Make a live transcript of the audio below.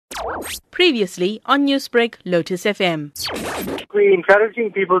Previously on Newsbreak, Lotus FM. We're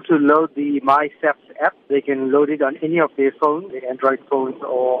encouraging people to load the My SAPS app. They can load it on any of their phones, their Android phones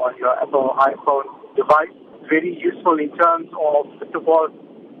or on your Apple iPhone device. It's very useful in terms of, first of all,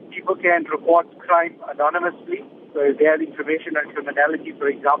 people can report crime anonymously. So if they have information on criminality, for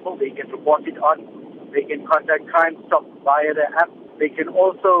example, they can report it on. They can contact Crime Stop via the app. They can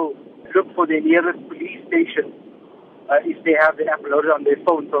also look for the nearest police station if they have the app loaded on their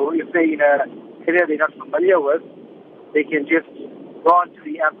phone. So if they're in an area they're not familiar with, they can just go onto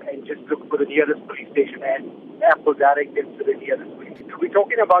the app and just look for the nearest police station, and the app will direct them to the nearest police station. We're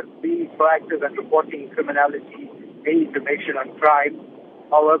talking about being proactive and reporting criminality, any information on crime.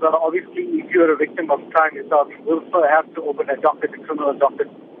 However, obviously, if you're a victim of crime yourself, you will still have to open a criminal docket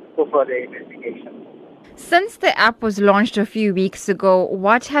for further investigation. Since the app was launched a few weeks ago,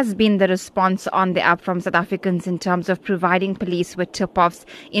 what has been the response on the app from South Africans in terms of providing police with tip-offs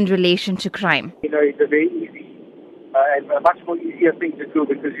in relation to crime? It's a very easy and a much more easier thing to do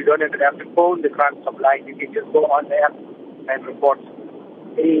because you don't even have to phone the Crime Stop line. You can just go on the app and report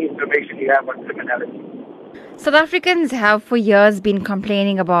any information you have on criminality. South Africans have for years been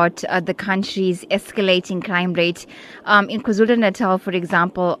complaining about the country's escalating crime rate. In KwaZulu-Natal, for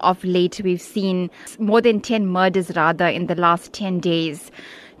example, of late we've seen more than 10 murders in the last 10 days.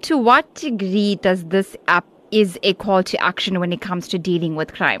 To what degree does this app is a call to action when it comes to dealing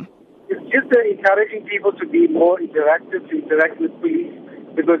with crime? It's just encouraging people to be more interactive, to interact with police,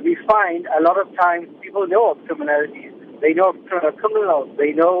 because we find a lot of times people know of criminality. They know of criminals.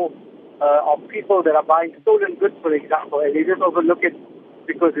 They know of people that are buying stolen goods, for example, and they just overlook it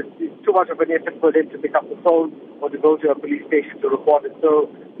because it's too much of an effort for them to pick up the phone or to go to a police station to report it. So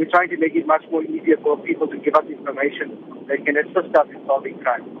we're trying to make it much more easier for people to give us information that can assist us in solving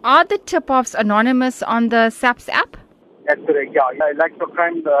crime. Are the tip-offs anonymous on the SAPS app? That's correct, yeah. Like the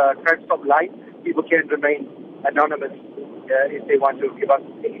Crime Stop line, people can remain anonymous if they want to give us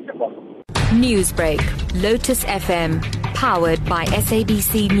any tip-off. Newsbreak, Lotus FM, powered by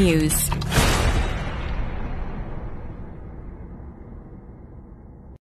SABC News.